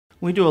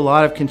We do a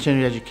lot of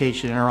continuing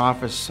education in our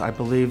office. I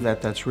believe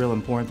that that's real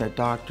important that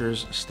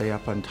doctors stay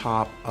up on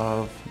top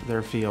of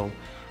their field.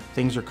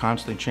 Things are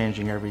constantly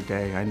changing every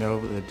day. I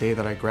know the day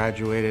that I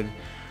graduated,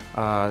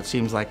 it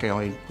seems like I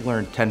only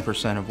learned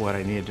 10% of what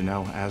I needed to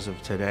know as of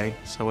today.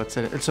 So it's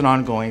an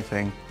ongoing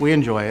thing. We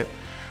enjoy it.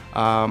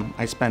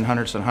 I spend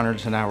hundreds and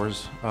hundreds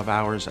of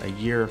hours a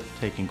year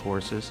taking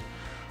courses.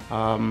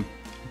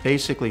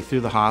 Basically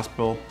through the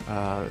hospital,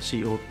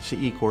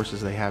 CE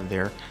courses they have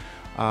there.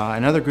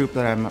 Another group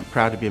that I'm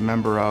proud to be a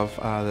member of,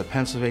 the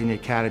Pennsylvania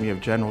Academy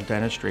of General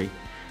Dentistry,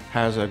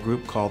 has a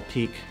group called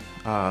PEAK.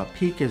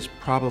 PEAK is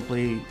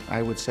probably,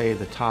 I would say,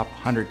 the top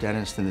 100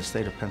 dentists in the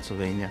state of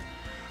Pennsylvania.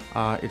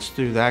 It's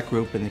through that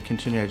group and the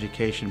continuing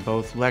education,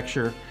 both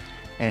lecture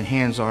and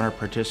hands-on or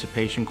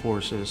participation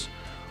courses,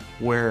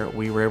 where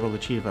we were able to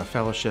achieve a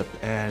fellowship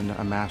and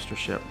a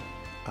mastership.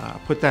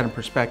 Put that in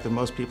perspective,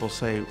 most people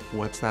say,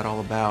 what's that all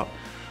about?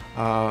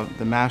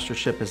 The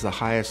mastership is the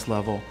highest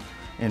level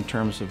in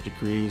terms of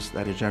degrees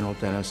that a general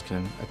dentist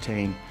can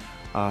attain.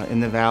 In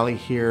the Valley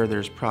here,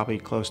 there's probably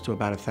close to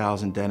about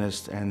 1,000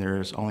 dentists, and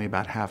there's only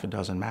about half a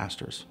dozen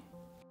masters.